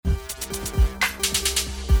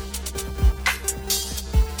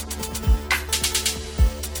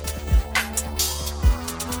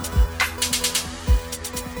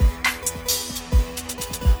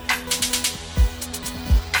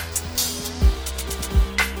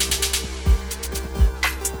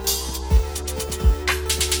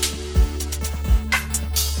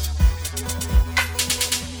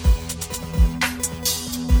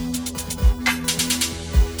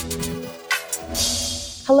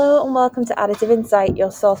Hello and welcome to Additive Insight,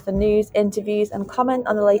 your source for news, interviews and comment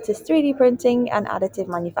on the latest 3D printing and additive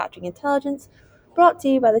manufacturing intelligence, brought to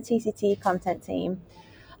you by the TCT content team.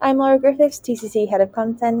 I'm Laura Griffiths, TCT Head of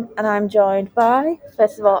Content, and I'm joined by,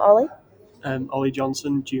 first of all, Ollie. Ollie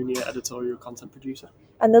Johnson, Junior Editorial Content Producer.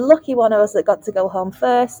 And the lucky one of us that got to go home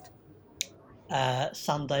first.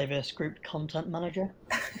 Sam Davis, Group Content Manager.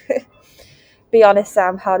 Be honest,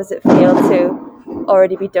 Sam, how does it feel to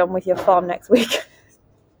already be done with your form next week?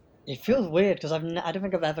 It feels weird because I don't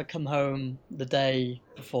think I've ever come home the day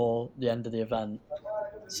before the end of the event.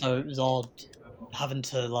 So it was odd having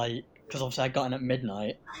to, because obviously I got in at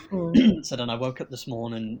midnight. So then I woke up this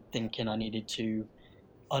morning thinking I needed to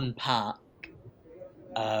unpack.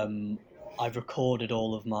 I've recorded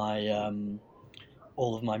all of my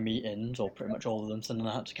meetings, or pretty much all of them, so then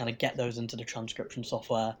I had to kind of get those into the transcription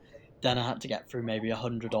software. Then I had to get through maybe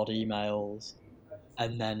 100 odd emails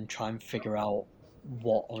and then try and figure out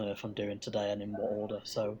what on earth I'm doing today and in what order.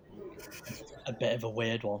 So a bit of a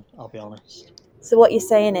weird one, I'll be honest. So what you're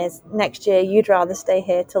saying is next year you'd rather stay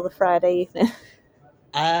here till the Friday evening?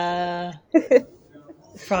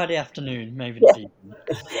 Friday afternoon, maybe not even.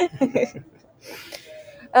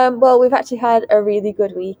 Well, we've actually had a really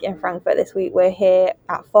good week in Frankfurt this week. We're here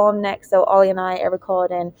at Formnext, so Ollie and I are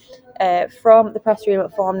recording from the press room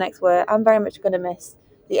at Formnext, where I'm very much going to miss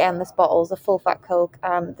the endless bottles, the full fat Coke,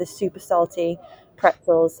 and the super salty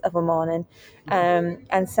pretzels of a morning.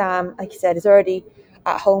 And Sam, like you said, is already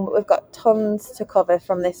at home, but we've got tons to cover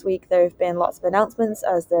from this week. There have been lots of announcements,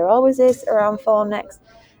 as there always is around Formnext.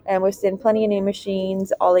 And we've seen plenty of new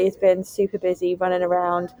machines. Ollie has been super busy running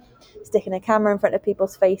around, sticking a camera in front of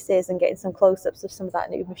people's faces and getting some close-ups of some of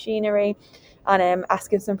that new machinery, and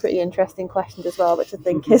asking some pretty interesting questions as well, which I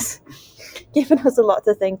think has given us a lot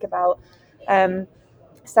to think about.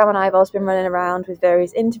 Sam and I have also been running around with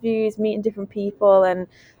various interviews, meeting different people, and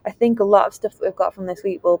I think a lot of stuff that we've got from this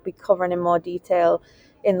week we'll be covering in more detail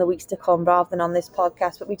in the weeks to come rather than on this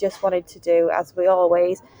podcast. But we just wanted to do, as we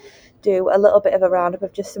always do, a little bit of a roundup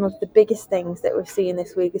of just some of the biggest things that we've seen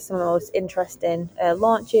this week, as some of the most interesting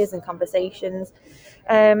launches and conversations.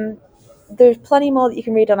 There's plenty more that you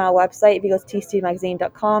can read on our website. If you go to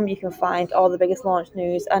tctmagazine.com, you can find all the biggest launch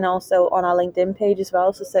news, and also on our LinkedIn page as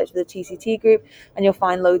well. So search for the TCT group and you'll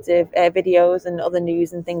find loads of videos and other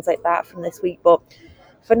news and things like that from this week. But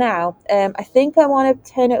for now, I think I want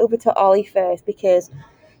to turn it over to Ollie first, because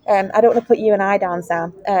I don't want to put you and I down,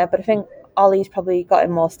 Sam, but I think Ollie's probably gotten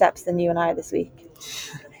more steps than you and I this week.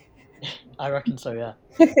 I reckon so,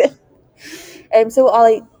 yeah. So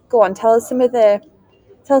Ollie, go on, tell us some of the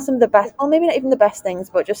best, or maybe not even the best things,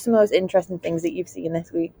 but just some of those interesting things that you've seen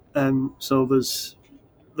this week. So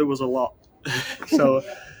there was a lot. so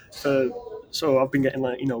I've been getting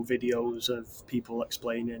videos of people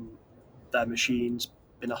explaining their machines,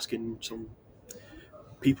 been asking some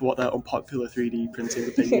people what their unpopular 3D printing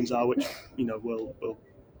opinions are, which we'll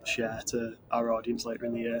share to our audience later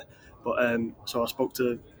in the year. But so I spoke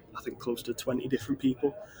to, I think, close to 20 different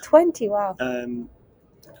people. 20, wow.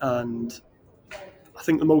 And I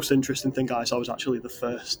think the most interesting thing I saw was actually the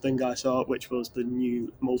first thing I saw, which was the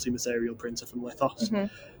new multi-material printer from Lithos. Mm-hmm.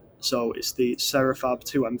 So it's the Serifab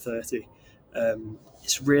 2M30.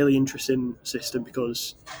 It's a really interesting system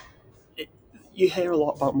because you hear a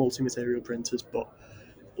lot about multi-material printers, but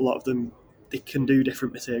a lot of them, they can do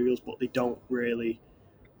different materials, but they don't really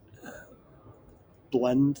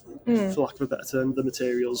blend, for lack of a better term, the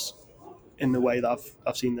materials in the way that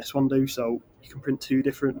I've seen this one do. So you can print two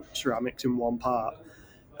different ceramics in one part.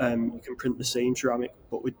 You can print the same ceramic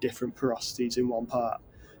but with different porosities in one part,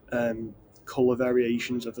 colour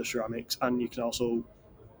variations of the ceramics, and you can also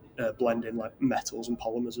blend in like metals and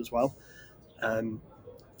polymers as well. And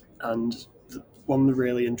one of the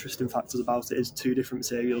really interesting factors about it is two different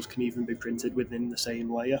materials can even be printed within the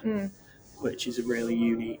same layer, which is a really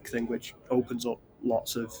unique thing, which opens up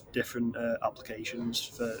lots of different applications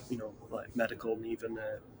for like medical and even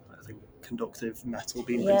I think conductive metal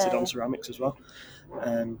being printed on ceramics as well.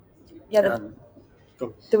 There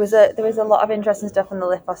was a lot of interesting stuff on the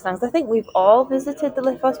Lithos stands. I think we've all visited the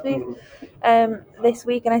Lithos booth this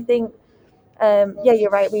week, and I think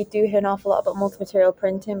you're right, we do hear an awful lot about multi-material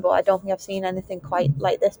printing, but I don't think I've seen anything quite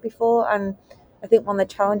like this before. And I think one of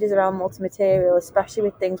the challenges around multi-material, especially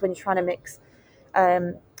with things when you're trying to mix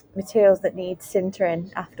materials that need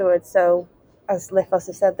sintering afterwards. So as Lithos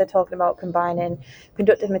have said, they're talking about combining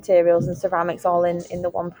conductive materials and ceramics all in the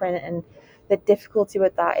one print, and the difficulty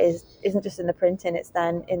with that isn't just in the printing, it's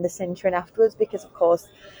then in the sintering afterwards, because of course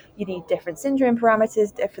you need different sintering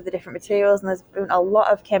parameters for the different materials, and there's been a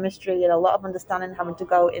lot of chemistry and a lot of understanding having to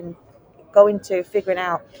go into figuring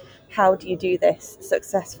out how do you do this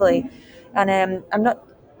successfully? And I'm not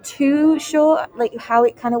too sure like how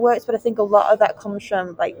it kind of works, but I think a lot of that comes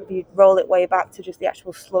from like if you roll it way back to just the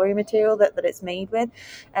actual slurry material that it's made with.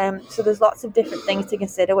 So there's lots of different things to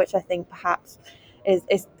consider, which I think perhaps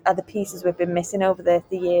are the pieces we've been missing over the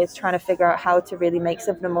years, trying to figure out how to really make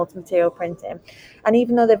something in multi-material printing. And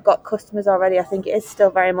even though they've got customers already, I think it is still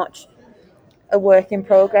very much a work in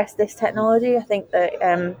progress, this technology. I think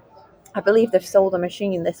that I believe they've sold a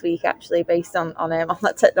machine this week actually based on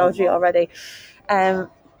that technology already.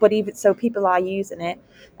 But even so, people are using it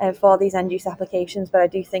for these end use applications. But I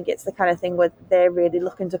do think it's the kind of thing where they're really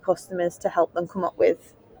looking to customers to help them come up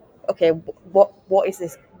with, okay, what is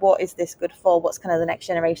this good for? What's kind of the next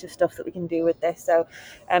generation of stuff that we can do with this? So,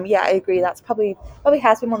 yeah, I agree. That's probably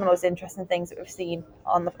has been one of the most interesting things that we've seen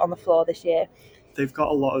on the floor this year. They've got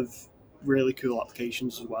a lot of really cool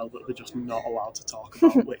applications as well that they're just not allowed to talk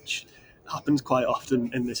about, which happens quite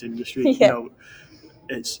often in this industry. Yeah. You know,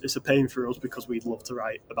 it's a pain for us because we'd love to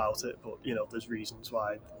write about it, but you know, there's reasons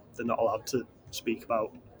why they're not allowed to speak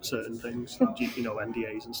about certain things, you know,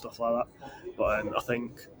 NDAs and stuff like that. But I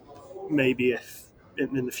think maybe if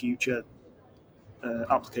in the future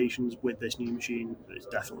applications with this new machine is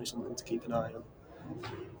definitely something to keep an eye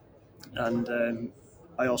on. And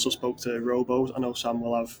I also spoke to Robos. I know Sam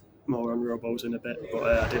will have more on Robos in a bit, but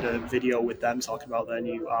I did a video with them talking about their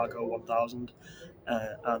new Argo 1000,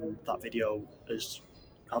 and that video is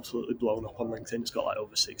absolutely blown up on LinkedIn. It's got like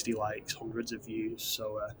over 60 likes, hundreds of views.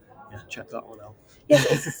 So yeah, check that one out.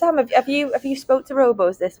 Yes, Sam, have you spoke to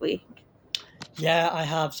Robos this week? Yeah, I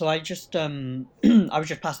have. So I just I was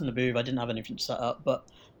just passing the booth. I didn't have anything set up, but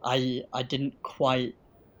I didn't quite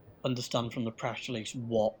understand from the press release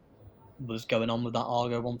what was going on with that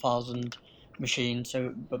Argo 1000 machine.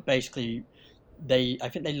 So, but basically, I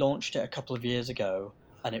think they launched it a couple of years ago,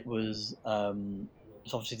 and it was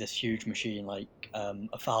it's obviously this huge machine, like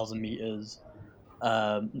 1,000 meters,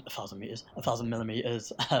 1,000 meters, 1,000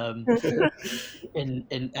 millimeters in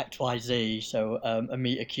XYZ, so a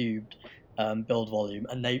meter cubed build volume,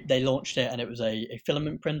 and they launched it, and it was a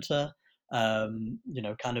filament printer, you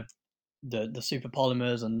know, kind of the super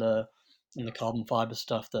polymers and the carbon fiber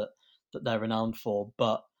stuff that they're renowned for.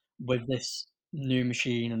 But with this new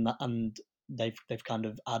machine and they've kind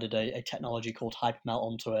of added a technology called hypermelt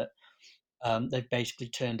onto it. They've basically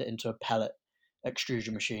turned it into a pellet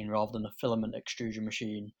extrusion machine rather than a filament extrusion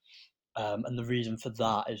machine. And the reason for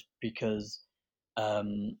that is because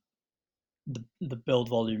um, the build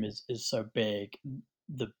volume is so big,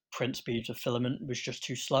 the print speed of filament was just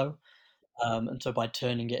too slow. And so by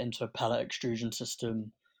turning it into a pellet extrusion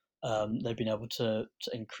system, they've been able to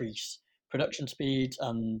increase production speeds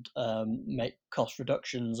and make cost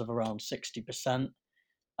reductions of around 60%.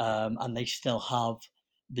 And they still have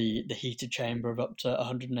the heated chamber of up to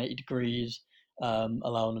 180 degrees,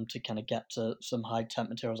 allowing them to kind of get to some high temp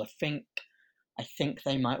materials. I think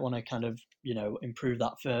they might want to kind of improve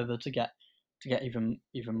that further to get even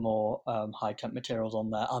more high temp materials on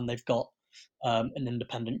there. And they've got an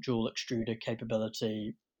independent dual extruder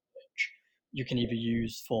capability, which you can either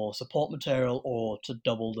use for support material or to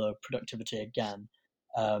double the productivity again.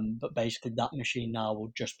 But basically, that machine now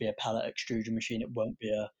will just be a pellet extrusion machine. It won't be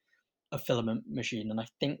a filament machine, and I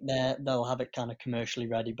think they'll have it kind of commercially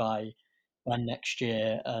ready by next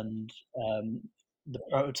year. And the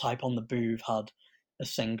prototype on the booth had a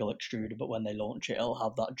single extruder, but when they launch it, it'll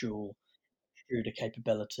have that dual extruder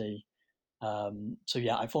capability. So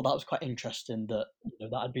yeah, I thought that was quite interesting that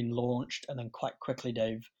that had been launched, and then quite quickly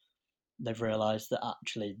they've realised that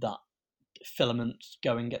actually that filaments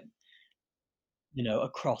going at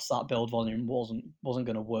across that build volume wasn't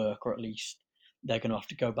going to work, or at least they're going to have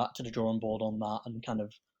to go back to the drawing board on that and kind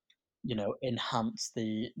of enhance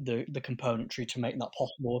the componentry to make that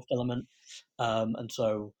possible with filament. And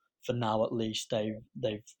so for now, at least,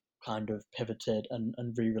 they've kind of pivoted and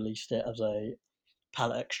re-released it as a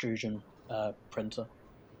pallet extrusion printer.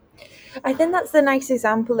 I think that's the nice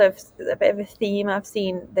example of a bit of a theme I've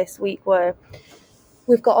seen this week, where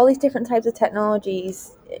we've got all these different types of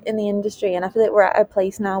technologies in the industry, and I feel like we're at a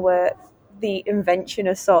place now where the invention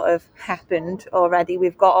has sort of happened already.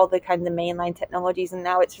 We've got all the kind of the mainline technologies, and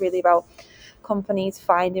now it's really about companies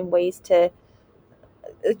finding ways to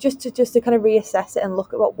just to kind of reassess it and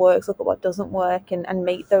look at what works, look at what doesn't work, and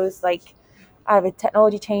make those like either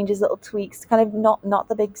technology changes, little tweaks, kind of not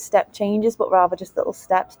the big step changes, but rather just little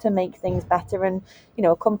steps to make things better. And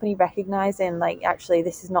a company recognizing like, actually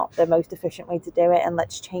this is not the most efficient way to do it, and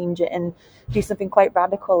let's change it and do something quite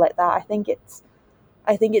radical like that. I think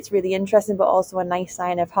it's really interesting, but also a nice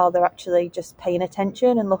sign of how they're actually just paying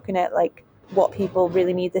attention and looking at like what people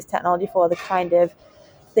really need this technology for, the kind of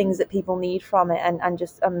things that people need from it, and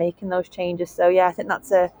just making those changes. So yeah, I think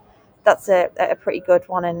that's a pretty good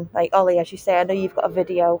one. And like Ollie, as you say, I know you've got a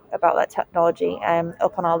video about that technology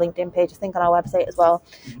up on our LinkedIn page, I think on our website as well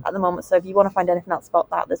at the moment. So if you want to find anything else about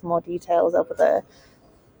that, there's more details over there.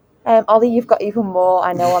 Ollie, you've got even more,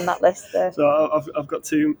 I know, on that list there. So I've got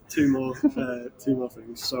two more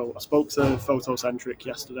things. So I spoke to Photocentric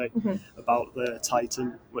yesterday about the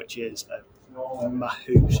Titan, which is a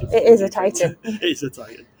massive. It is a Titan. It's a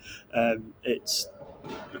Titan. It's,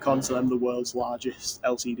 according to them, the world's largest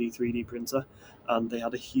LCD 3D printer, and they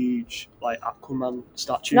had a huge Aquaman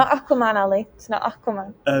statue. Not Aquaman, Ollie. It's not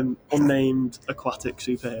Aquaman. Unnamed aquatic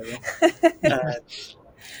superhero,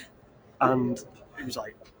 and it was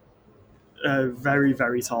very,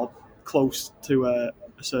 very tall, close to a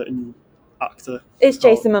certain actor. It's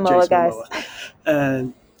Jason Momoa, guys.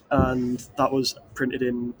 And that was printed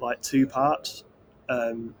in 2 parts.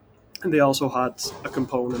 And they also had a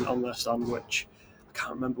component on their stand, which I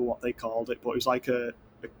can't remember what they called it, but it was like a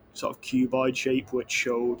sort of cuboid shape, which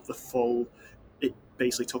showed the full. It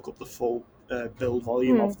basically took up the full build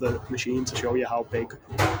volume of the machine to show you how big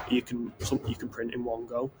you can print in one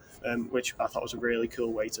go, which I thought was a really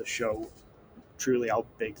cool way to show truly how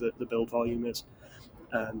big the build volume is.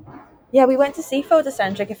 Yeah, we went to see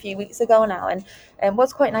Photocentric a few weeks ago now, and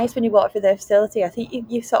what's quite nice when you walk through their facility, I think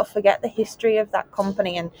you sort of forget the history of that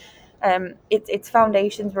company, and its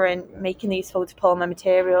foundations were in making these photopolymer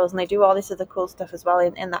materials, and they do all this other cool stuff as well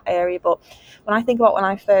in that area. But when I think about when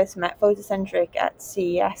I first met Photocentric at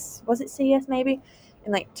CES, was it CES maybe,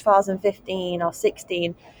 in 2015 or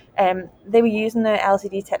 16, they were using the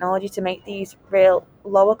LCD technology to make these real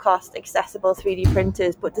lower cost accessible 3D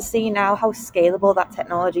printers. But to see now how scalable that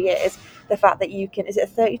technology is, the fact that you can, is it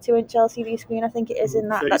a 32-inch LCD screen, I think it is, in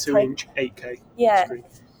that 32-inch 8K screen.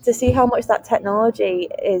 To see how much that technology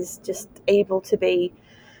is just able to be,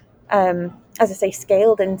 as I say,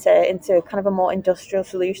 scaled into kind of a more industrial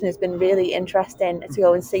solution has been really interesting to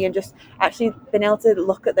go and see, and just actually been able to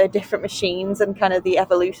look at their different machines and kind of the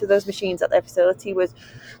evolution of those machines at their facility was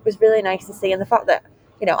really nice to see. And the fact that,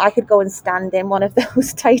 I could go and stand in one of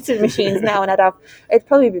those Titan machines now, and it'd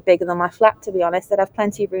probably be bigger than my flat, to be honest. I'd have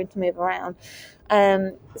plenty of room to move around.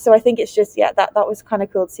 So I think it's just, that was kind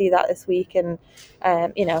of cool to see that this week. And,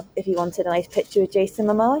 if you wanted a nice picture with Jason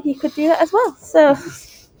Momoa, you could do that as well. So...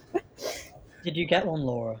 Did you get one,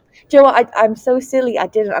 Laura? Do you know what? I'm so silly. I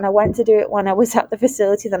didn't, and I went to do it when I was at the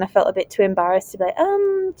facility. Then I felt a bit too embarrassed to be like,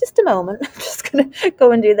 just a moment. I'm just going to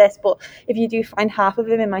go and do this. But if you do find half of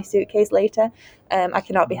him in my suitcase later, I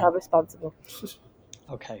cannot be held responsible.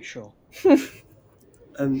 Okay, sure.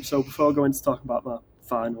 So before going to talk about the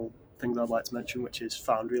final things I'd like to mention, which is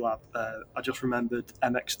Foundry Lab, I just remembered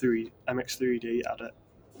MX3D had a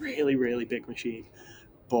really, really big machine.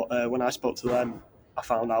 But when I spoke to them, I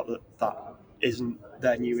found out that isn't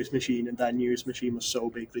their newest machine, and their newest machine was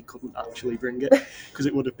so big they couldn't actually bring it because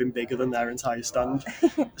it would have been bigger than their entire stand.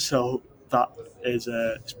 So that is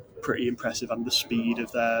pretty impressive, and the speed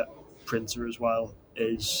of their printer as well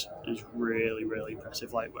is really, really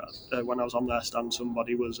impressive. When I was on their stand,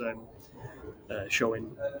 somebody was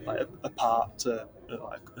showing a part to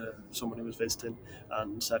someone who was visiting,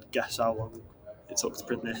 and said, guess how long it took to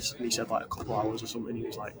print this, and he said a couple hours or something. He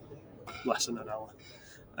was like, less than an hour.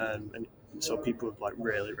 And so people were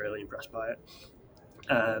really, really impressed by it.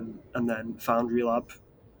 And then Foundry Lab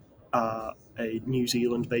are a New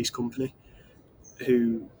Zealand-based company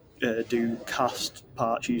who do cast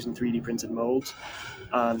parts using 3D printed molds.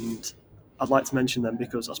 And I'd like to mention them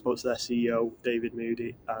because I spoke to their CEO, David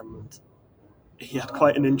Moody, and he had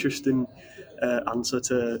quite an interesting answer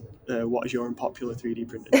to what is your unpopular 3D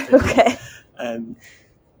printing opinion. Okay.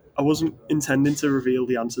 I wasn't intending to reveal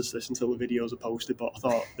the answers to this until the videos are posted, but I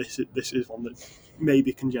thought this is one that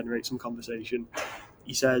maybe can generate some conversation.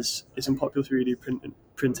 He says his unpopular 3D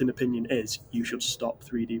printing opinion is you should stop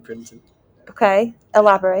 3D printing. Okay,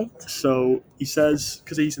 elaborate. So he says,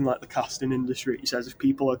 because he's in the casting industry, he says if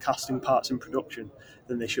people are casting parts in production,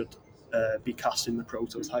 then they should be casting the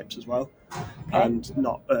prototypes as well, and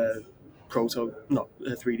not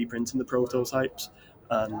 3D printing the prototypes.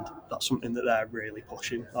 And that's something that they're really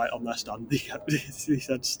pushing, on their stand. He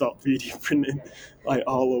said stop 3D printing,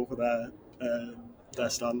 all over their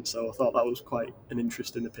stand. So I thought that was quite an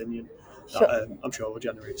interesting opinion that I'm sure will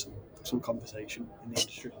generate some conversation in the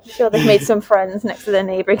industry. Sure, they've made some friends next to their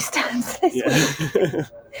neighbouring stands this week.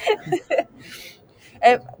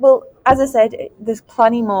 Well, as I said, there's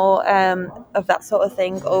plenty more of that sort of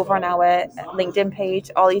thing over on our LinkedIn page.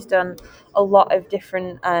 Ollie's done a lot of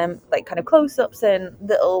different kind of close-ups and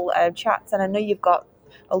little chats, and I know you've got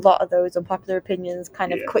a lot of those unpopular opinions,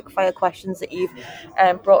 kind of Yeah. quick fire questions that you've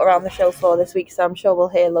brought around the show floor this week. So I'm sure we'll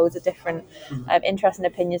hear loads of different interesting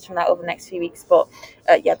opinions from that over the next few weeks. But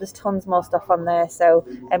yeah, there's tons more stuff on there, so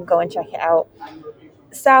go and check it out.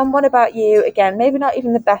 Sam, what about you? Again, maybe not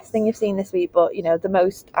even the best thing you've seen this week, but the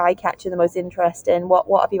most eye-catching, the most interesting.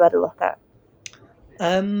 What have you had a look at?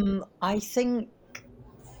 I think,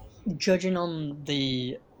 judging on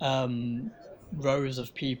the rows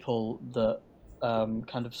of people that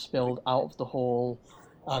kind of spilled out of the hall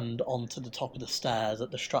and onto the top of the stairs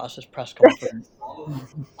at the Stratasys press conference,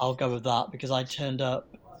 I'll go with that, because I turned up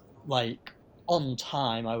like on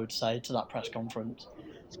time, I would say, to that press conference,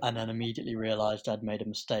 and then immediately realised I'd made a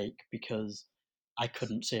mistake because I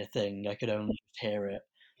couldn't see a thing. I could only hear it,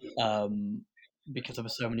 because there were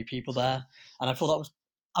so many people there, and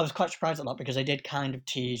I was quite surprised at that, because they did kind of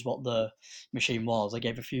tease what the machine was. They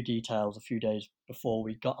gave a few details a few days before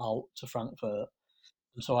we got out to Frankfurt,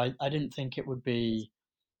 and so I didn't think it would be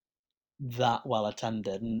that well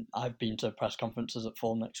attended. And I've been to press conferences at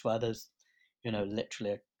Formnext where there's,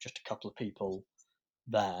 literally just a couple of people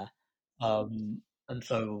there. And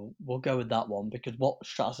so we'll go with that one, because what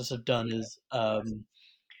Stratasys have done is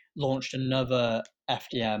launched another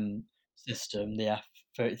FDM system, the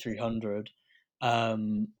F3300,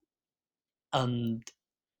 and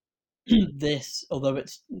this, although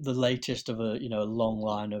it's the latest of a long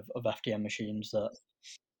line of FDM machines that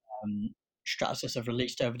Stratasys have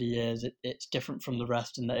released over the years, it's different from the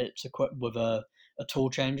rest in that it's equipped with a tool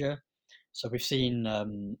changer. So we've seen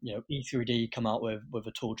E3D come out with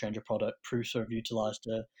a tool changer product. Prusa have utilized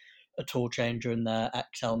a tool changer in their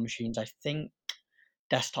XL machines. I think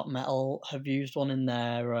Desktop Metal have used one in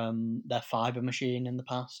their fiber machine in the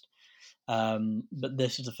past. But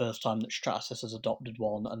this is the first time that Stratasys has adopted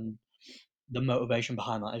one, and the motivation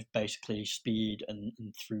behind that is basically speed and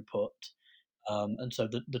throughput. And so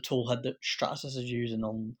the tool head that Stratasys is using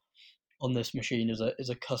on this machine is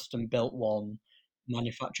a custom built one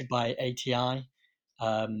manufactured by ATI,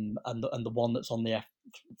 and the one that's on the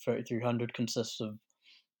F3300 consists of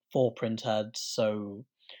 4 print heads, so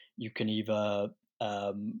you can either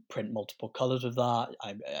print multiple colors with that.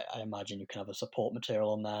 I imagine you can have a support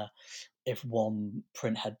material on there. If one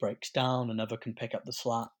print head breaks down, another can pick up the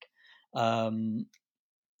slack. And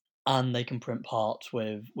they can print parts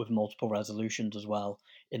with multiple resolutions as well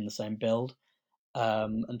in the same build.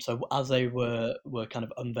 And so as they were kind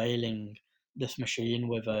of unveiling this machine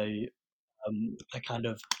with a kind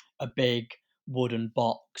of a big wooden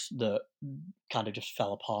box that kind of just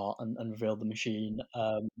fell apart and revealed the machine,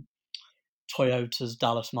 Toyota's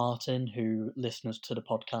Dallas Martin, who listeners to the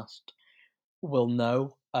podcast will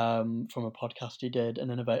know from a podcast he did,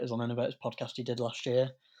 an Innovators on Innovators podcast he did last year.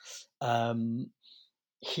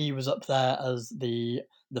 He was up there as the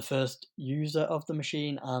first user of the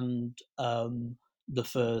machine and the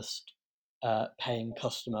first paying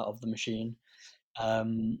customer of the machine.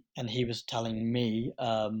 And he was telling me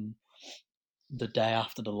the day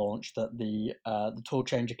after the launch that the tool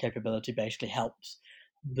changer capability basically helps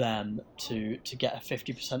them to get a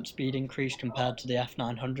 50% speed increase compared to the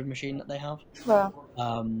F900 machine that they have. Wow.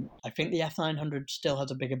 I think the F900 still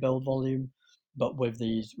has a bigger build volume, but with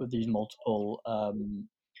these multiple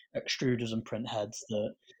extruders and print heads,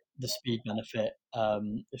 the speed benefit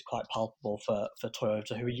is quite palpable for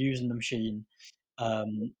Toyota, who are using the machine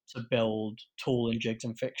to build tool and jigs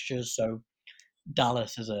and fixtures. So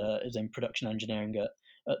Dallas is in production engineering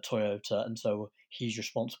at Toyota, and so he's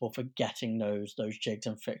responsible for getting those jigs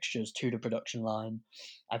and fixtures to the production line.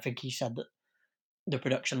 I think he said that the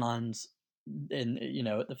production lines in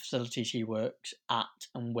at the facilities he works at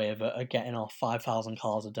and with are getting off 5,000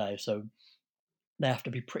 cars a day, so they have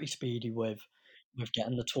to be pretty speedy with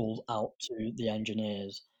getting the tools out to the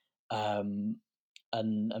engineers. And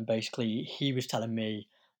basically he was telling me,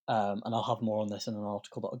 and I'll have more on this in an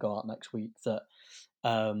article that'll go out next week, that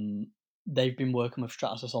they've been working with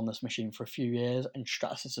Stratasys on this machine for a few years, and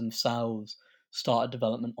Stratasys themselves started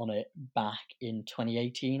development on it back in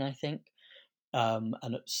 2018, I think. And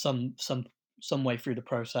at some way through the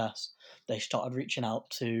process, they started reaching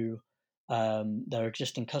out to their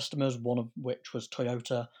existing customers, one of which was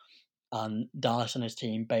Toyota, and Dallas and his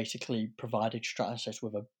team basically provided Stratasys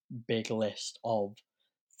with a big list of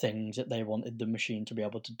things that they wanted the machine to be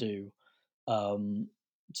able to do.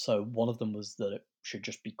 So one of them was that it should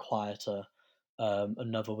just be quieter.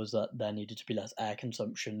 Another was that there needed to be less air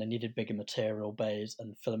consumption. They needed bigger material bays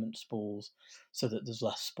and filament spools so that there's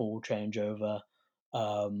less spool changeover.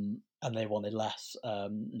 And they wanted less.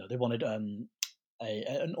 No, they wanted an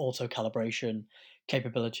auto calibration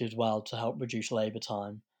capability as well to help reduce labor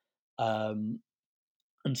time.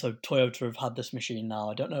 And so Toyota have had this machine now.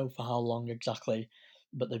 I don't know for how long exactly,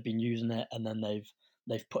 but they've been using it, and then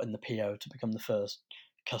they've put in the PO to become the first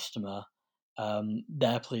customer.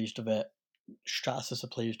 They're pleased with it. Stratasys are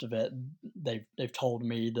pleased with it. They've told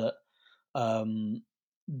me that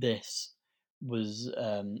this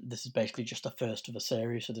this is basically just the first of a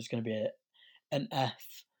series. So there's going to be an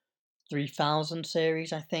F3000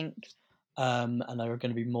 series, I think. And there are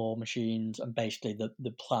going to be more machines, and basically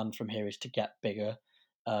the plan from here is to get bigger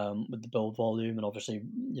with the build volume. And obviously,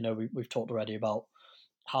 we've talked already about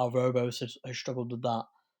how Robos has struggled with that.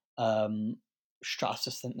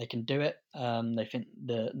 Stratasys think they can do it. They think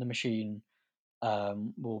the machine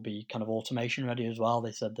will be kind of automation ready as well.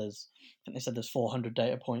 I think they said there's 400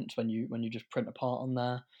 data points when you just print a part on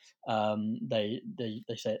there. They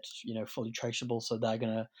say it's fully traceable, so they're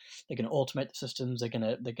gonna automate the systems. They're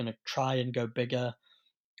gonna try and go bigger.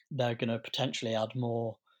 They're gonna potentially add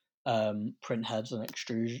more print heads and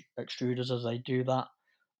extruders as they do that.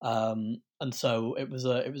 And so it was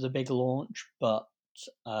a big launch, but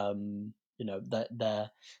they're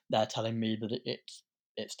telling me that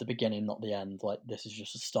it's the beginning, not the end. Like, this is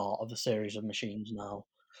just the start of a series of machines now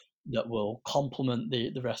that will complement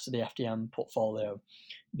the rest of the FDM portfolio.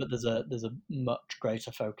 But there's a much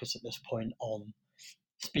greater focus at this point on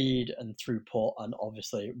speed and throughput, and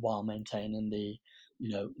obviously while maintaining the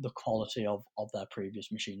quality of their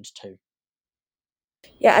previous machines too.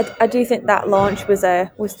 Yeah, I do think that launch was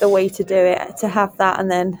the way to do it, to have that and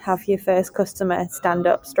then have your first customer stand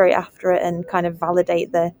up straight after it and kind of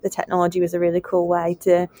validate the technology was a really cool way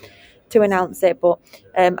to announce it. But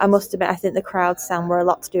I must admit, I think the crowd sound were a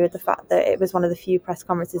lot to do with the fact that it was one of the few press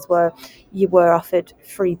conferences where you were offered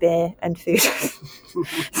free beer and food.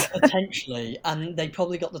 Potentially, and they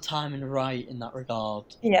probably got the timing right in that regard.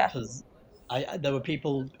 Yeah. Because there were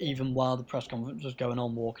people, even while the press conference was going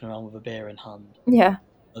on, walking around with a beer in hand. Yeah.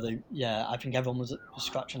 So I think everyone was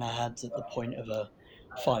scratching their heads at the point of a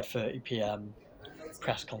 5:30 p.m.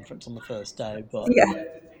 press conference on the first day, but Yeah.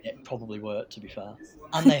 it probably worked, to be fair.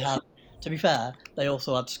 And they had, to be fair, they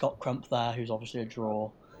also had Scott Crump there, who's obviously a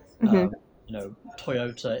draw. Mm-hmm.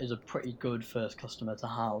 Toyota is a pretty good first customer to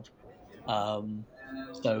have.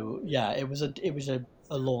 So yeah, it was a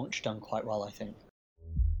launch done quite well, I think.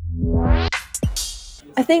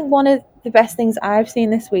 I think one of the best things I've seen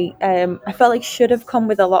this week, I felt like should have come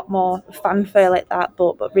with a lot more fanfare like that,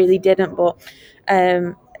 but really didn't. But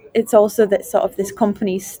it's also that sort of this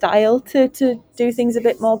company's style to do things a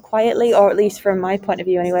bit more quietly, or at least from my point of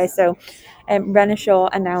view anyway. So Renishaw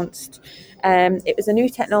announced it was a new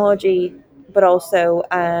technology, but also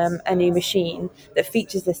a new machine that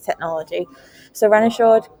features this technology. So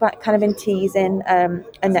Renishaw had kind of been teasing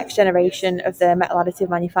a next generation of the metal additive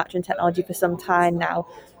manufacturing technology for some time now.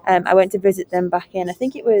 I went to visit them back in, I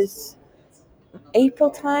think it was April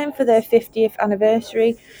time for their 50th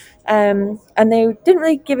anniversary. And they didn't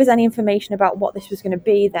really give us any information about what this was going to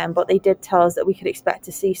be then, but they did tell us that we could expect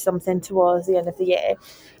to see something towards the end of the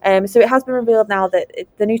year. So it has been revealed now that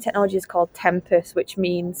the new technology is called Tempus, which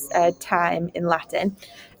means time in Latin.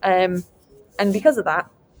 And because of that,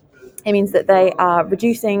 it means that they are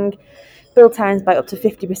reducing build times by up to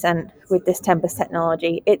 50% with this Tempus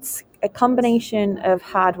technology. It's a combination of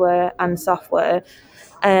hardware and software.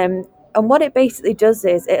 And what it basically does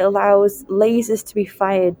is it allows lasers to be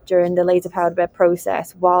fired during the laser powder bed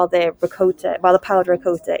process while the powder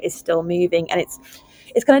ricotta is still moving. And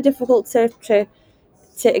it's kind of difficult to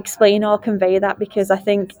explain or convey that, because I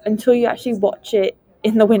think until you actually watch it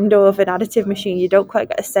in the window of an additive machine, you don't quite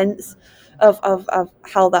get a sense of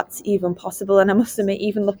how that's even possible. And I must admit,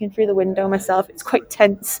 even looking through the window myself, it's quite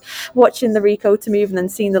tense watching the ricotta move and then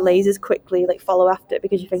seeing the lasers quickly follow after it,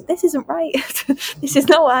 because you think, this isn't right. This is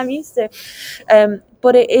not what I'm used to.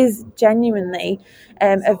 But it is genuinely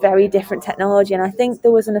a very different technology. And I think there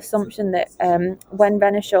was an assumption that when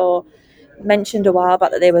Renishaw mentioned a while back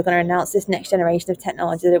that they were going to announce this next generation of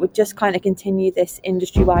technology, that it would just kind of continue this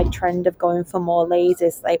industry-wide trend of going for more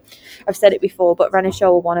lasers. Like I've said it before, but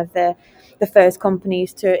Renishaw were one of the first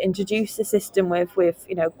companies to introduce a system with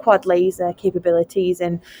quad laser capabilities,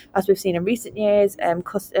 and as we've seen in recent years,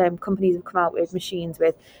 companies have come out with machines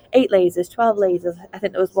with 8 lasers, 12 lasers. I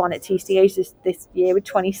think there was one at TCH this year with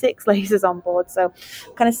 26 lasers on board. So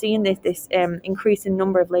kind of seeing this increasing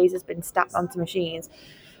number of lasers being stacked onto machines.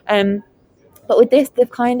 But with this, they've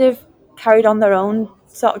kind of carried on their own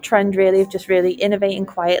sort of trend, really, of just really innovating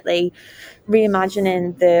quietly,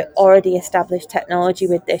 reimagining the already established technology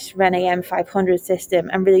with this Renishaw M500 system,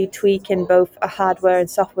 and really tweaking both a hardware and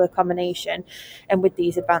software combination, and with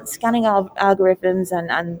these advanced scanning algorithms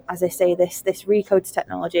and as I say, this recodes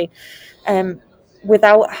technology.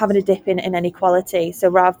 without having a dip in any quality. So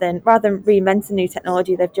rather than reinventing new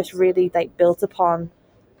technology, they've just really like built upon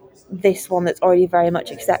this one that's already very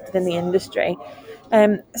much accepted in the industry.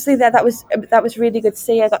 So that was really good to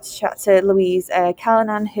see. I got to chat to Louise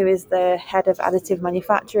Callanan, who is the head of additive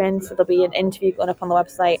manufacturing. So there'll be an interview going up on the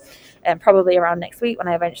website, probably around next week when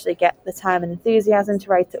I eventually get the time and enthusiasm to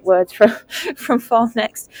write up words from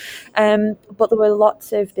Formnext. But there were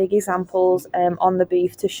lots of big examples on the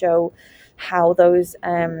booth to show how those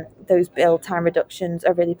build time reductions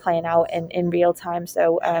are really playing out in real time.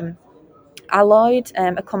 So Alloyed,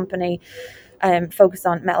 a company focused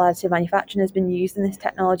on metal additive manufacturing, has been using this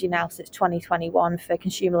technology now since 2021 for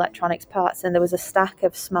consumer electronics parts, and there was a stack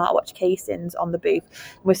of smartwatch casings on the booth.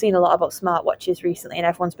 We've seen a lot about smartwatches recently, and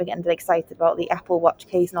everyone's been getting excited about the Apple Watch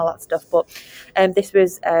case and all that stuff, but this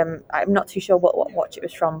was, I'm not too sure what watch it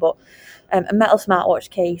was from, but a metal smartwatch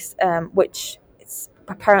case, which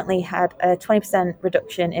apparently had a 20%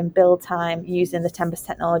 reduction in build time using the Tempus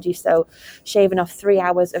technology, so shaving off 3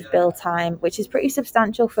 hours of build time, which is pretty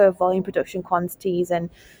substantial for volume production quantities. And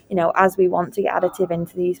as we want to get additive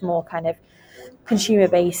into these more kind of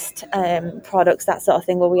consumer-based products, that sort of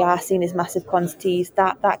thing, where we are seeing these massive quantities,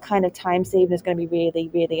 that kind of time saving is going to be really,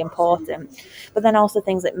 really important. But then also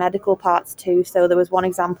things like medical parts too. So there was one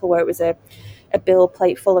example where it was a build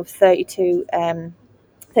plate full of 32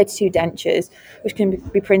 dentures, which can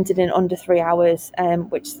be printed in under 3 hours,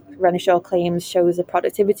 which Renishaw claims shows a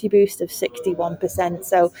productivity boost of 61%.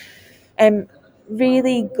 So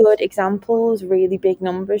really good examples, really big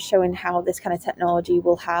numbers showing how this kind of technology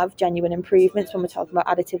will have genuine improvements when we're talking about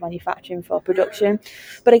additive manufacturing for production.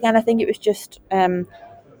 But again, I think it was just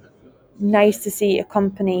nice to see a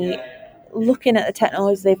company looking at the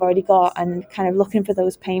technologies they've already got and kind of looking for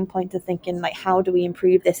those pain points of thinking, like, how do we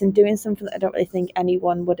improve this, and doing something that I don't really think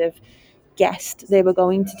anyone would have guessed they were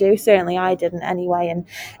going to do. Certainly I didn't anyway. And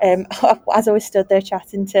as I was stood there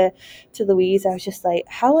chatting to Louise, I was just like,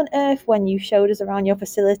 how on earth, when you showed us around your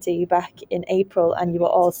facility back in April and you were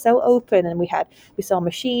all so open and we saw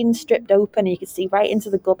machines stripped open and you could see right into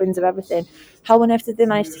the gubbins of everything, how on earth did they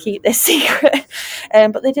manage to keep this secret?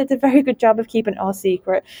 But they did a very good job of keeping it all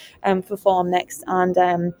secret for Formnext.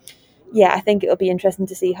 And I think it'll be interesting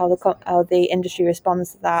to see how the industry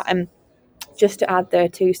responds to that. Just to add there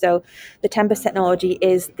too, so the Tempus technology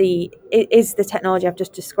is the technology I've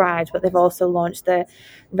just described, but they've also launched the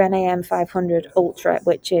Renishaw 500 Ultra,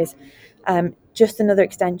 which is just another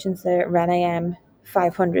extension to the Renishaw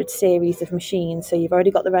 500 series of machines. So you've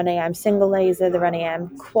already got the Renishaw single laser, the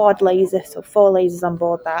Renishaw quad laser, so 4 lasers on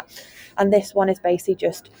board that. And this one is basically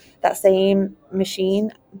just that same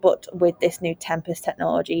machine, but with this new Tempus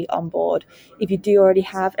technology on board. If you do already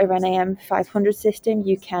have a Renishaw 500 system,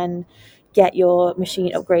 you can get your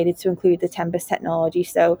machine upgraded to include the Tempus technology.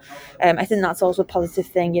 So I think that's also a positive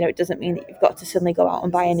thing. It doesn't mean that you've got to suddenly go out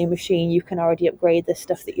and buy a new machine. You can already upgrade the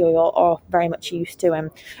stuff that you're very much used to.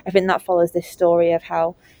 And I think that follows this story of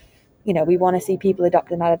how we want to see people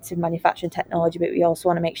adopting additive manufacturing technology, but we also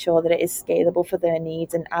want to make sure that it is scalable for their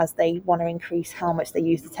needs. And as they want to increase how much they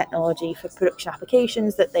use the technology for production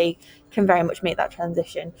applications, that they can very much make that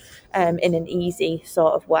transition in an easy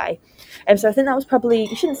sort of way. So I think that was probably,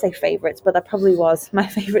 you shouldn't say favourites, but that probably was my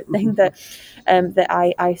favourite thing that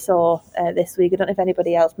I saw this week. I don't know if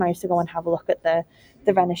anybody else managed to go and have a look at the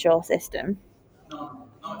Renishaw system.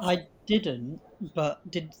 I didn't, but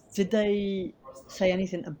did they say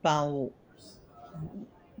anything about,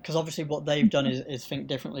 because obviously what they've done is think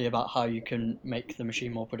differently about how you can make the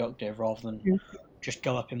machine more productive rather than just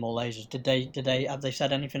go up in more lasers. Have they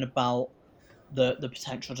said anything about the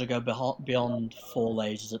potential to go beyond 4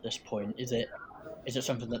 lasers at this point? Is it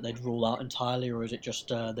something that they'd rule out entirely, or is it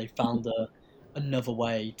just they found another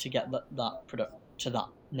way to get that product to that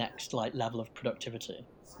next level of productivity?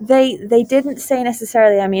 They didn't say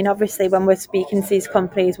necessarily. I mean, obviously, when we're speaking to these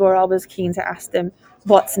companies, we're always keen to ask them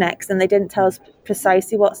what's next, and they didn't tell us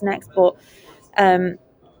precisely what's next, but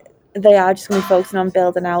they are just going to be focusing on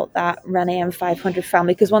building out that Renishaw 500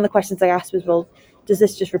 family. Because one of the questions I asked was, well, does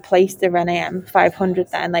this just replace the Renishaw 500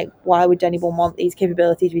 then? Like, why would anyone want these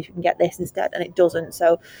capabilities if you can get this instead? And it doesn't.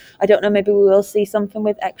 So I don't know, maybe we will see something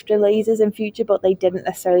with extra lasers in future, but they didn't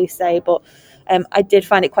necessarily say. But I did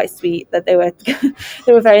find it quite sweet that they were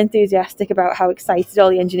they were very enthusiastic about how excited all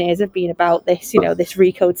the engineers have been about this, this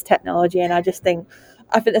recodes technology. And I think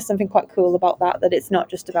there's something quite cool about that it's not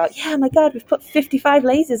just about, yeah, my God, we've put 55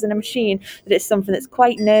 lasers in a machine, that it's something that's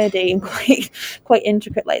quite nerdy and quite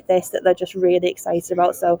intricate like this, that they're just really excited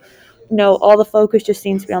about. So, all the focus just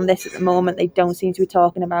seems to be on this at the moment. They don't seem to be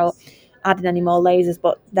talking about adding any more lasers.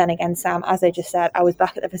 But then again, Sam, as I just said, I was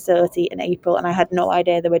back at the facility in April and I had no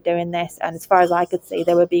idea they were doing this. And as far as I could see,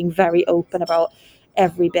 they were being very open about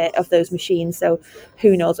every bit of those machines. So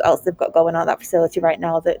who knows what else they've got going on at that facility right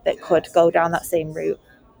now that could go down that same route.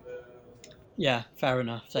 Yeah, fair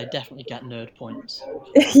enough. They definitely get nerd points.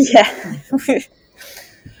 Yeah.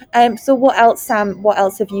 So what else, Sam? What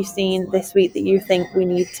else have you seen this week that you think we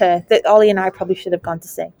need to, that Ollie and I probably should have gone to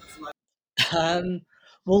see?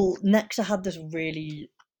 Well, Nexa had this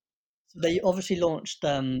really. They obviously launched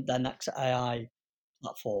their Nexa AI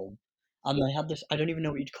platform, and they had this. I don't even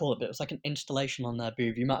know what you'd call it, but it was like an installation on their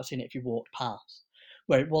booth. You might have seen it if you walked past,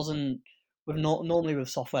 where it wasn't. With normally with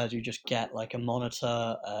softwares, you just get like a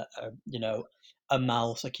monitor, a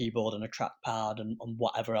mouse, a keyboard, and a trackpad, and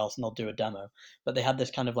whatever else, and they'll do a demo. But they had this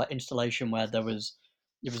kind of like installation where it was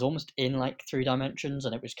almost in like 3 dimensions,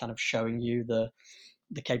 and it was kind of showing you the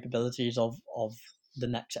capabilities of the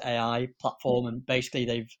Next AI platform, and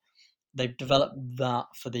basically they've developed that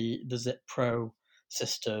for the Zip Pro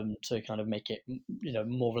system to kind of make it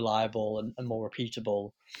more reliable and more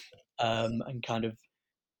repeatable, and kind of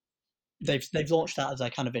they've launched that as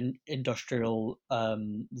a kind of industrial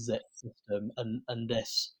zip system, and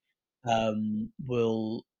this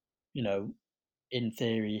will you know in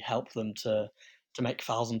theory help them to make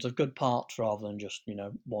thousands of good parts rather than just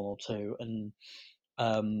one or two, and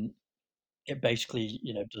um, it basically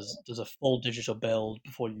does a full digital build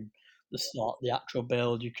before you start the actual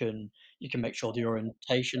build. You can make sure the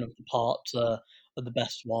orientation of the parts are the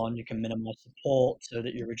best one. You can minimize support so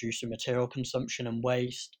that you reduce the material consumption and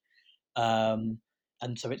waste. Um,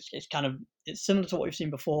 and so it's kind of it's similar to what we've seen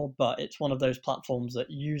before, but it's one of those platforms that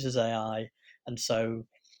uses AI, and so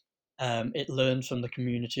it learns from the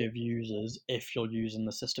community of users if you're using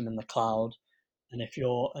the system in the cloud. And if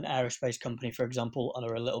you're an aerospace company, for example, and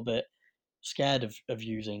are a little bit scared of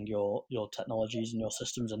using your technologies and your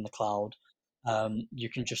systems in the cloud, you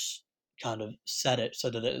can just kind of set it so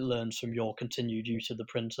that it learns from your continued use of the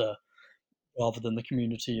printer rather than the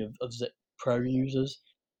community of Zip Pro users.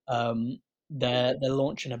 Um, they're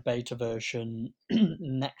launching a beta version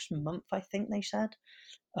next month, I think they said,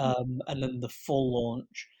 and then the full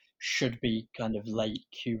launch should be kind of late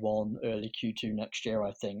Q1, early Q2 next year,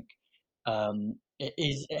 I think.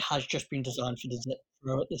 It has just been designed for the Zip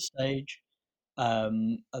Pro at this stage,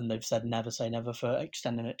 and they've said never say never for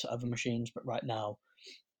extending it to other machines. But right now,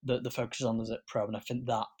 the focus is on the Zip Pro, and I think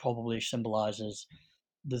that probably symbolises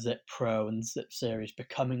the Zip Pro and Zip series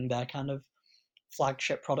becoming their kind of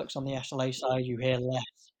flagship products on the SLA side. You hear less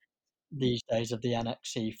these days of the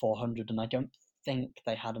NXC 400, and I don't think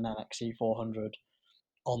they had an NXC 400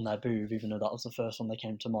 on their booth, even though that was the first one they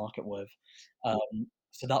came to market with.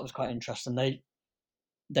 So that was quite interesting. They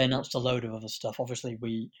announced a load of other stuff. Obviously,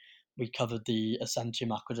 we covered the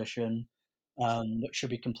Ascentium acquisition, which should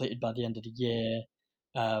be completed by the end of the year.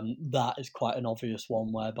 That is quite an obvious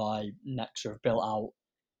one whereby Nexa have built out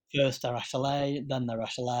first their SLA, then their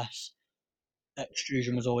SLS.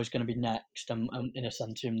 Extrusion was always going to be next, and in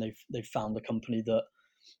Ascentium they've found the company that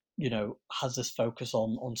has this focus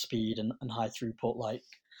on speed and high throughput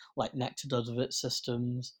like Nectar does with its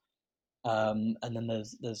systems. And then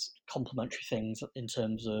there's complementary things in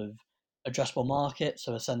terms of addressable market.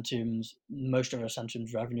 So most of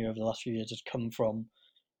Ascentium's revenue over the last few years has come from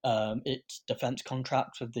its defense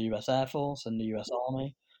contracts with the US Air Force and the US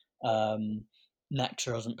Army. Um,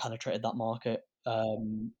 Nectar hasn't penetrated that market.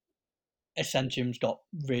 Ascentium's got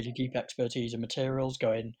really deep expertise in materials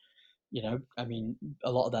going. I mean,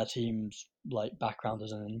 a lot of their teams like background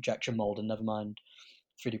as an injection mold and never mind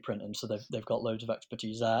 3D printing, so they've got loads of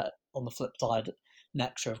expertise there. On the flip side,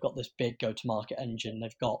 Nexa have got this big go-to-market engine.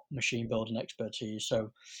 They've got machine building expertise,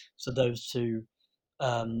 so those two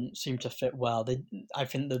seem to fit well. I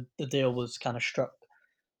think the deal was kind of struck,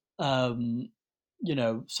 um,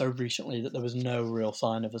 so recently that there was no real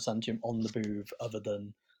sign of Ascentium on the booth other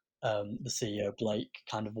than the CEO Blake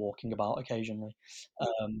kind of walking about occasionally.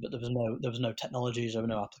 But there was no technologies, there were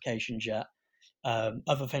no applications yet.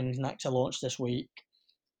 Other things Nexa launched this week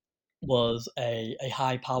was a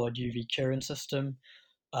high powered UV curing system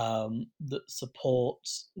that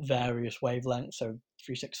supports various wavelengths, so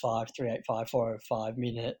 365, 385, 405,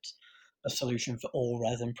 meaning it's a solution for all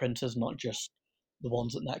resin printers, not just the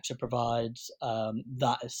ones that Nexa provides.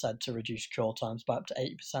 That is said to reduce cure times by up to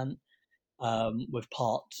 80%, with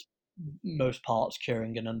most parts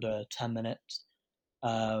curing in under 10 minutes.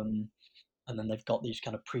 Um, and then they've got these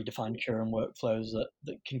kind of predefined curing workflows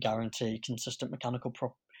that can guarantee consistent mechanical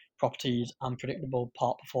properties and predictable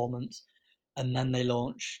part performance. And then they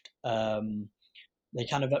launched they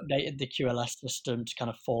kind of updated the QLS system to kind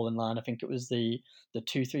of fall in line. I think it was the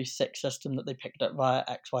 236 system that they picked up via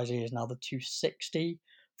XYZ is now the 260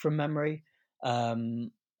 from memory.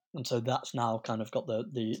 And so that's now kind of got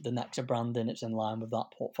the Nexa branding. It's in line with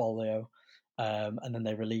that portfolio. And then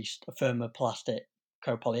they released a firmer plastic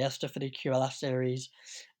copolyester for the QLS series.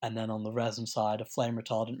 And then on the resin side, a flame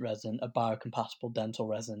retardant resin, a biocompatible dental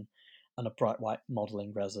resin, and a bright white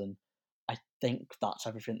modeling resin. I think that's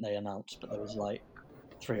everything they announced, but there was like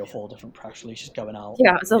 3 or 4 different press releases going out.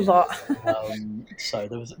 Yeah, it's a lot. So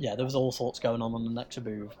there was all sorts going on the Nexa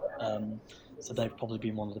booth. So they've probably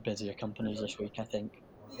been one of the busier companies this week, I think.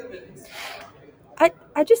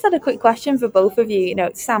 I just had a quick question for both of you. You know,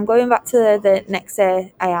 Sam, going back to the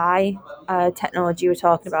Nexa AI technology we're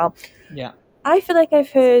talking about. Yeah. I feel like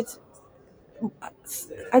I've heard,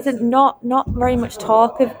 as in not very much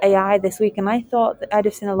talk of AI this week, and I thought that I'd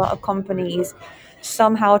have seen a lot of companies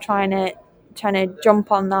somehow trying to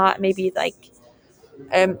jump on that. Maybe like,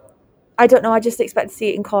 I don't know. I just expect to see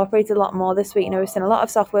it incorporated a lot more this week. You know, we've seen a lot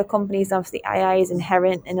of software companies. Obviously, AI is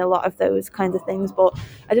inherent in a lot of those kinds of things. But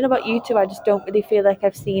I don't know about you two. I just don't really feel like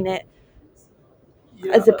I've seen it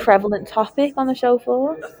as a prevalent topic on the show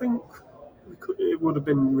floor. I think it would have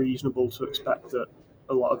been reasonable to expect that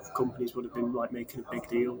a lot of companies would have been like making a big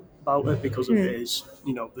deal about it because it is,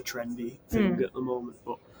 you know, the trendy thing at the moment.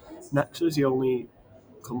 But Nexa is the only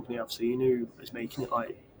company I've seen who is making it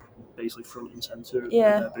like basically front and centre in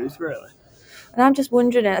their booth, really. And I'm just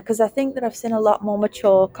wondering it because I think that I've seen a lot more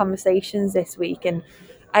mature conversations this week, and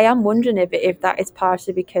I am wondering if that is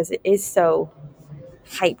partially because it is so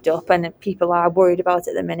hyped up and people are worried about it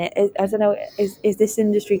at the minute. I don't know, is this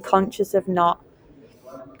industry conscious of not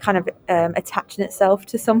kind of attaching itself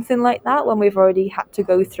to something like that when we've already had to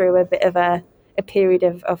go through a bit of a period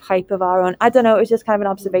of hype of our own? I don't know, it was just kind of an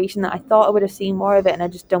observation that I thought I would have seen more of it, and I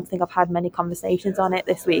just don't think I've had many conversations on it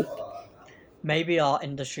this week. Maybe our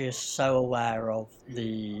industry is so aware of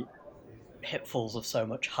the pitfalls of so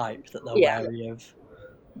much hype that they're wary of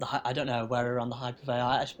I don't know, wary around the hype of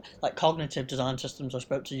AI. Like cognitive design systems are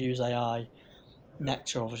supposed to use AI.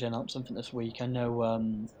 Nexa obviously announced something this week. I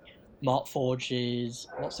know Mark Forge's,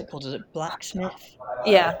 what's it called? Is it Blacksmith?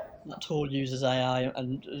 Yeah. That tool uses AI,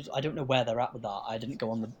 and I don't know where they're at with that. I didn't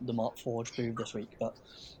go on the Mark Forge booth this week, but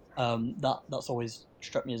that's always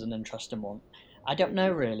struck me as an interesting one. I don't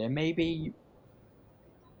know really. Maybe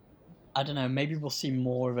I don't know. Maybe we'll see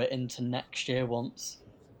more of it into next year once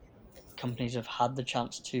companies have had the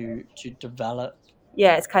chance to develop.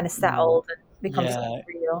 Yeah, it's kind of More, settled and becomes yeah,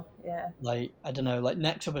 real. Yeah. like I don't know. Like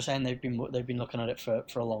Nexa was saying, they've been looking at it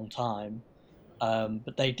for a long time.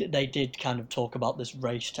 But they did kind of talk about this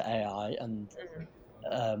race to AI and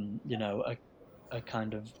you know, a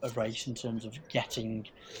kind of a race in terms of getting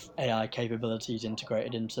AI capabilities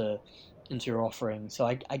integrated into your offering. So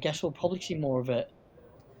I guess we'll probably see more of it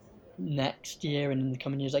next year and in the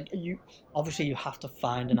coming years. Like you have to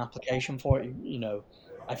find an application for it. You know,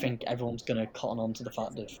 I think everyone's going to cotton on to the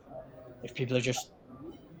fact that if people are just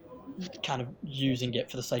kind of using it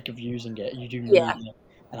for the sake of using it, you do Yeah. need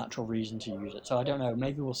an actual reason to use it. So I don't know.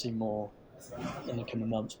 Maybe we'll see more in the coming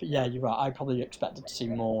months. But yeah, you're right. I probably expected to see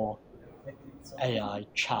more AI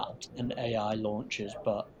chat and AI launches,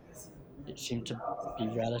 but it seemed to be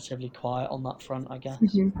relatively quiet on that front, I guess.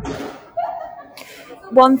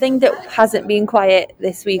 One thing that hasn't been quiet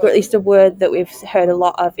this week, or at least a word that we've heard a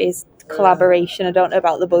lot of, is collaboration. I don't know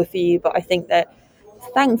about the both of you, but I think that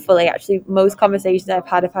thankfully, actually, most conversations I've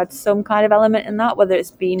had some kind of element in that, whether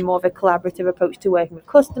it's been more of a collaborative approach to working with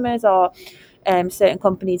customers or certain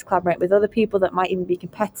companies collaborate with other people that might even be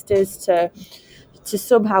competitors to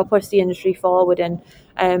somehow push the industry forward. And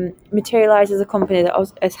Materialise is a company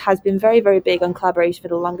that has been very, very big on collaboration for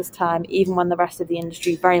the longest time, even when the rest of the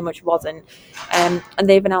industry very much wasn't. And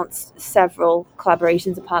they've announced several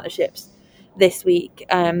collaborations and partnerships this week.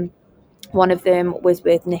 One of them was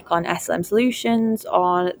with Nikon SLM Solutions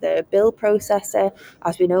on the build processor.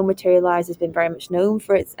 As we know, Materialise has been very much known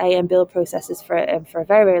for its AM build processors for a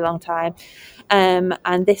very, very long time.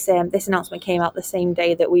 And this announcement came out the same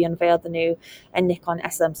day that we unveiled the new Nikon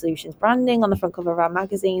SLM Solutions branding on the front cover of our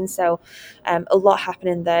magazine. So a lot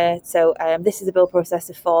happening there. So this is a build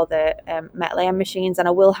processor for the Metal AM machines, and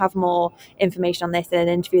I will have more information on this in an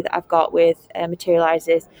interview that I've got with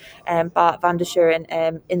Materialise's Bart van der Schuren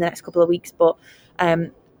in the next couple of weeks. But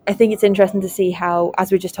I think it's interesting to see how,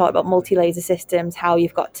 as we just talked about multi-laser systems, how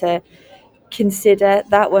you've got to consider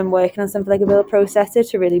that when working on something like a build processor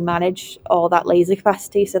to really manage all that laser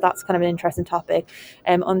capacity. So that's kind of an interesting topic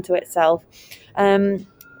unto itself.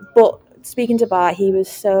 But speaking to Bart, he was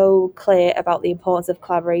so clear about the importance of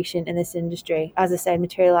collaboration in this industry. As I said,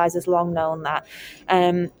 Materialise has long known that,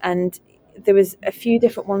 and there was a few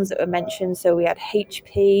different ones that were mentioned. So we had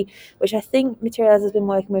HP, which I think Materialise has been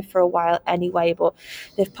working with for a while anyway, but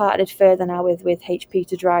they've partnered further now with HP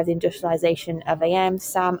to drive the industrialization of AM.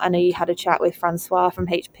 Sam, I know you had a chat with Francois from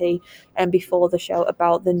HP before the show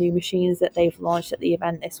about the new machines that they've launched at the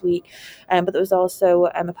event this week. But there was also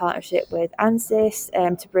a partnership with ANSYS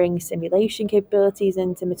to bring simulation capabilities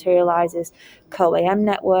into Materialise's Co-AM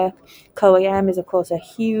network. Co-AM is, of course, a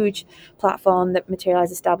huge platform that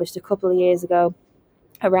Materialise established a couple of years ago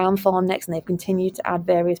around Formnext, and they've continued to add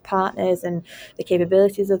various partners and the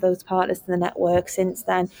capabilities of those partners to the network since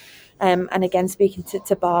then. And again, speaking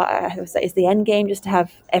to Bart, is the end game just to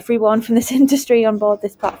have everyone from this industry on board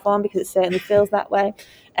this platform, because it certainly feels that way.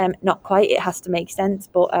 Not quite, it has to make sense,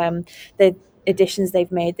 but the additions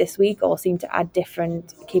they've made this week all seem to add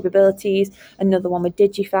different capabilities. Another one with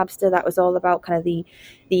DigiFabster, that was all about kind of the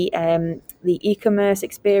e-commerce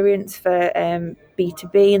experience for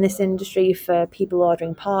B2B in this industry, for people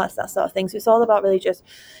ordering parts, that sort of thing. So it's all about really just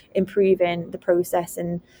improving the process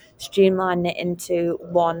and streamlining it into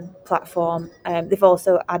one platform. They've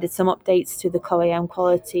also added some updates to the Co-AM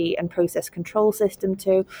quality and process control system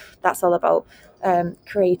too. That's all about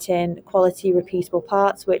creating quality repeatable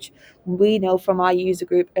parts, which we know from our user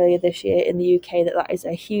group earlier this year in the UK that is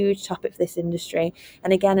a huge topic for this industry.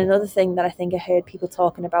 And again, another thing that I think I heard people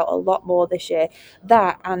talking about a lot more this year,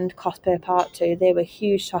 that and cost per part too, they were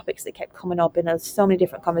huge topics that kept coming up in so many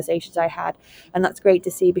different conversations I had. And that's great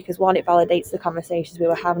to see, because one, it validates the conversations we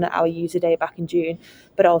were having at our user day back in June,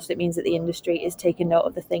 but also it means that the industry is taking note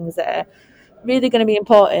of the things that are really going to be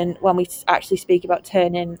important when we actually speak about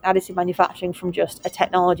turning additive manufacturing from just a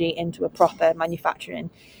technology into a proper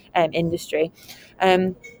manufacturing industry.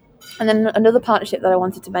 And then another partnership that I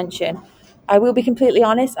wanted to mention, I will be completely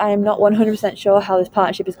honest, I am not 100% sure how this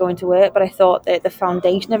partnership is going to work, but I thought that the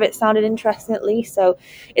foundation of it sounded interesting at least. So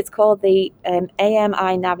it's called the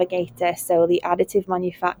AMI Navigator, so the Additive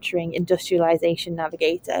Manufacturing Industrialization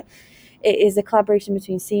Navigator. It is a collaboration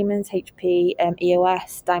between Siemens, HP,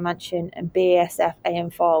 EOS, Dimension, and BASF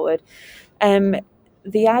AM Forward.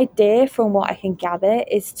 The idea, from what I can gather,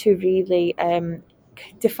 is to really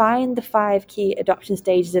define the 5 key adoption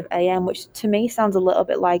stages of AM, which to me sounds a little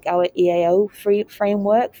bit like our EAO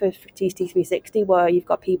framework for TCT360, where you've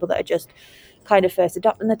got people that are just kind of first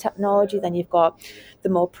adopting the technology, then you've got the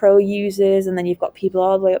more pro users, and then you've got people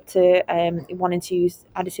all the way up to wanting to use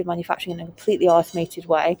additive manufacturing in a completely automated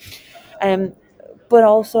way. But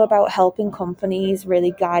also about helping companies,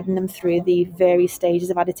 really guiding them through the various stages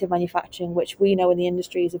of additive manufacturing, which we know in the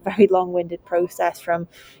industry is a very long-winded process, from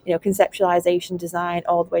conceptualization, design,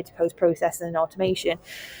 all the way to post-processing and automation.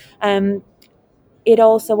 It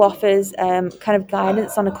also offers kind of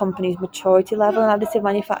guidance on a company's maturity level in additive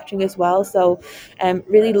manufacturing as well. So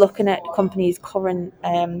really looking at companies' current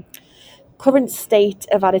state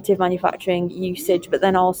of additive manufacturing usage, but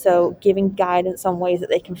then also giving guidance on ways that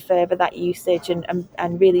they can further that usage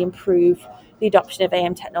and really improve the adoption of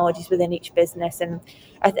AM technologies within each business. And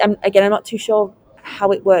I'm not too sure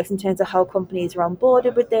how it works in terms of how companies are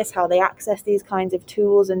onboarded with this, how they access these kinds of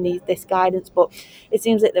tools and this guidance, but it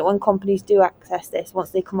seems like that when companies do access this,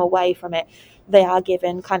 once they come away from it, they are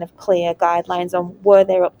given kind of clear guidelines on where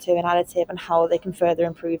they're up to in additive and how they can further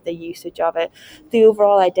improve the usage of it. The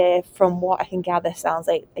overall idea, from what I can gather, sounds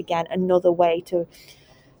like, again, another way to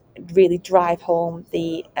really drive home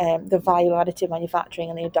the value of additive manufacturing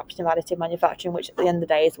and the adoption of additive manufacturing, which at the end of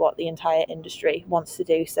the day is what the entire industry wants to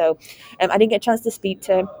do. So I didn't get a chance to speak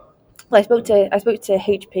to I spoke to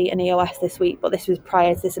HP and EOS this week, but this was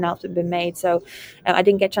prior to this announcement being made, so I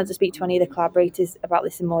didn't get a chance to speak to any of the collaborators about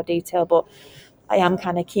this in more detail. But I am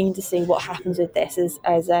kind of keen to see what happens with this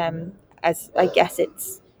as I guess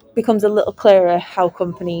it's becomes a little clearer how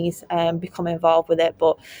companies become involved with it.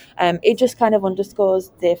 But it just kind of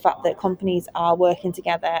underscores the fact that companies are working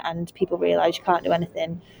together, and people realise you can't do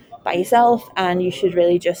anything by yourself, and you should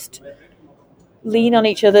really just lean on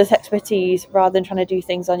each other's expertise rather than trying to do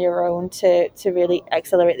things on your own to really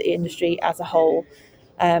accelerate the industry as a whole.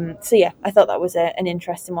 So yeah, I thought that was an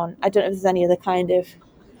interesting one. I don't know if there's any other kind of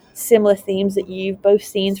similar themes that you've both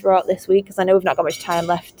seen throughout this week, because I know we've not got much time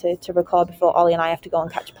left to record before Ollie and I have to go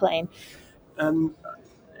and catch a plane.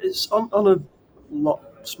 It's on a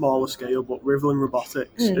lot smaller scale, but Rivalin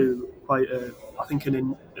Robotics, who quite I think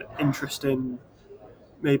an interesting,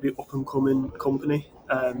 maybe up-and-coming company.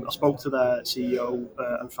 I spoke to their CEO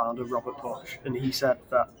and founder, Robert Bush, and he said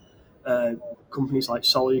that companies like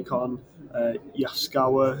Solicon,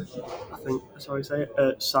 Yaskawa, I think that's how I say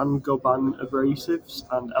it, Saint-Gobain Abrasives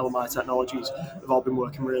and LMI Technologies have all been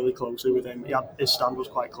working really closely with him. His stand was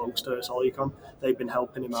quite close to Solicon. They've been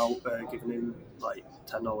helping him out, giving him like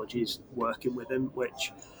technologies, working with him,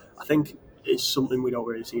 which I think is something we don't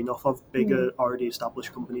really see enough of. Bigger, already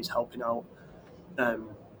established companies helping out.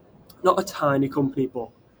 Not a tiny company, but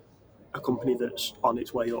a company that's on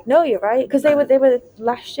its way up. No, you're right, because they were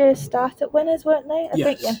last year's startup winners, weren't they?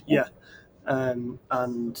 I think.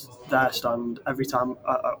 And their stand, every time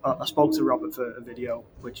I spoke to Robert for a video,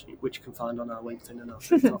 which you can find on our LinkedIn and our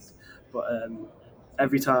TikTok, but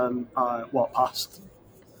every time I walked past,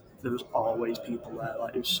 there was always people there.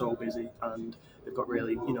 Like, it was so busy, and they've got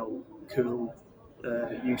really cool,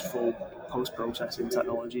 useful post-processing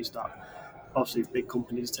technologies that obviously if big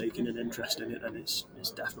companies taking an interest in it, then it's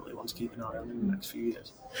definitely one to keep an eye on in the next few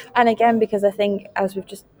years. And again, because I think, as we've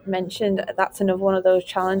just mentioned, that's another one of those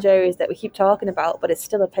challenge areas that we keep talking about, but it's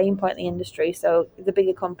still a pain point in the industry. So the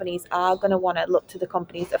bigger companies are going to want to look to the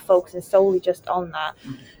companies that are focusing solely just on that,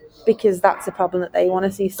 because that's a problem that they want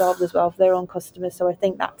to see solved as well for their own customers. So I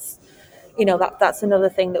think that's another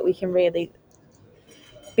thing that we can really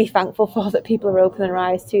be thankful for, that people are opening their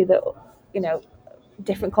eyes to, that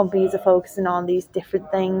different companies are focusing on these different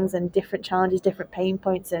things and different challenges, different pain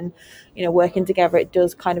points, and working together, it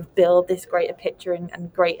does kind of build this greater picture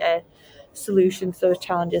and greater solutions to those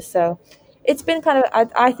challenges. So it's been kind of,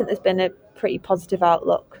 I think there's been a pretty positive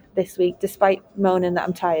outlook this week, despite moaning that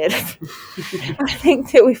I'm tired. I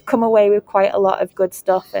think that we've come away with quite a lot of good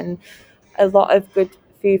stuff and a lot of good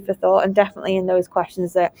food for thought, and definitely in those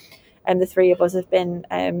questions that the three of us have been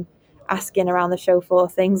asking around the show, for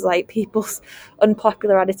things like people's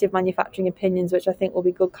unpopular additive manufacturing opinions, which I think will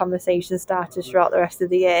be good conversation starters throughout the rest of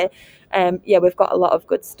the year. We've got a lot of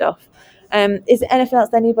good stuff. Is there anything else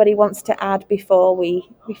that anybody wants to add before we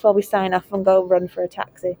sign off and go run for a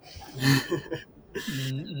taxi?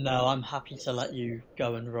 No, I'm happy to let you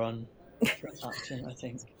go and run for a taxi, I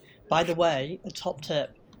think. By the way, a top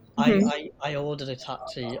tip, I ordered a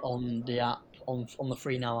taxi on the app, on the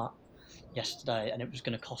Free Now app yesterday, and it was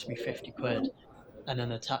going to cost me 50 quid. And then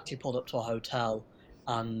the taxi pulled up to a hotel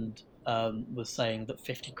and was saying that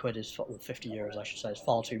 50 quid is, 50 euros, I should say, is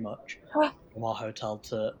far too much from our hotel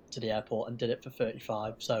to the airport, and did it for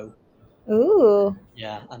 35. So, ooh,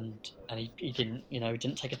 yeah, and he didn't, he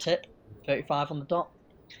didn't take a tip, 35 on the dot,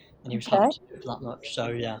 and he was okay. happy to do it for that much. So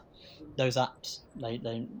yeah, those apps,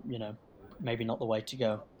 they maybe not the way to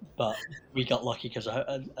go, but we got lucky because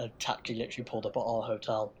a taxi literally pulled up at our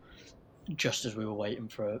hotel just as we were waiting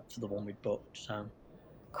for the one we booked. So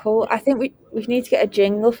cool. I think we need to get a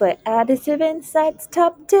jingle for additive insights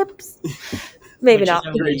top tips. Maybe not.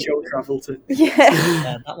 Great show travel to.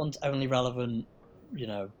 Yeah, that one's only relevant,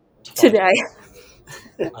 today.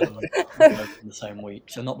 In the same week.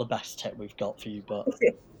 So not the best tip we've got for you, but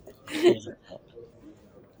it is a tip.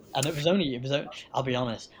 And it was only. I'll be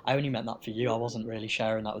honest, I only meant that for you. I wasn't really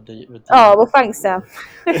sharing that with the. Oh, well, thanks, Sam.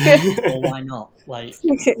 Well, why not? Like,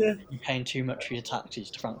 you're paying too much for your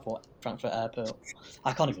taxis to Frankfurt Airport.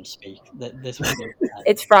 I can't even speak. This week.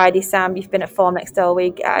 It's Friday, Sam. You've been at Formnext all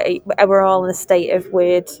week. We're all in a state of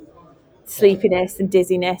weird sleepiness and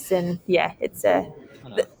dizziness, and it's the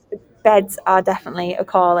beds are definitely a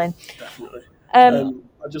calling. Definitely.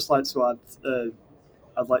 I'd just like to add.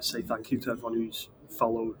 I'd like to say thank you to everyone who's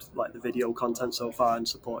followed the video content so far and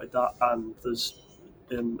supported that. And there's,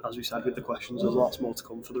 as we said with the questions, there's lots more to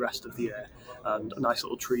come for the rest of the year, and a nice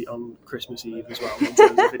little treat on Christmas Eve as well in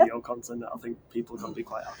terms of video content that I think people are going to be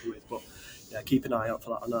quite happy with. But yeah, keep an eye out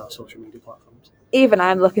for that on our social media platforms. Even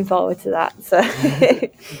I'm looking forward to that. So,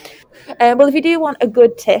 well, if you do want a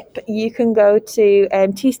good tip, you can go to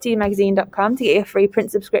tctmagazine.com to get your free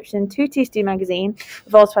print subscription to TCT Magazine.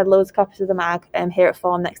 We've also had loads of copies of the mag here at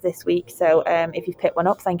Formnext this week. So if you've picked one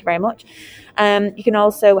up, thank you very much. You can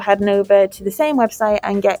also head over to the same website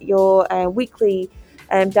and get your weekly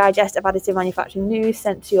digest of additive manufacturing news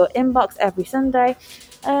sent to your inbox every Sunday.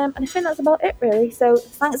 And I think that's about it, really. So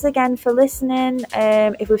thanks again for listening.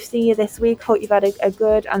 If we've seen you this week, hope you've had a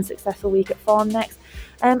good and successful week at Formnext.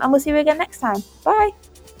 And we'll see you again next time. Bye.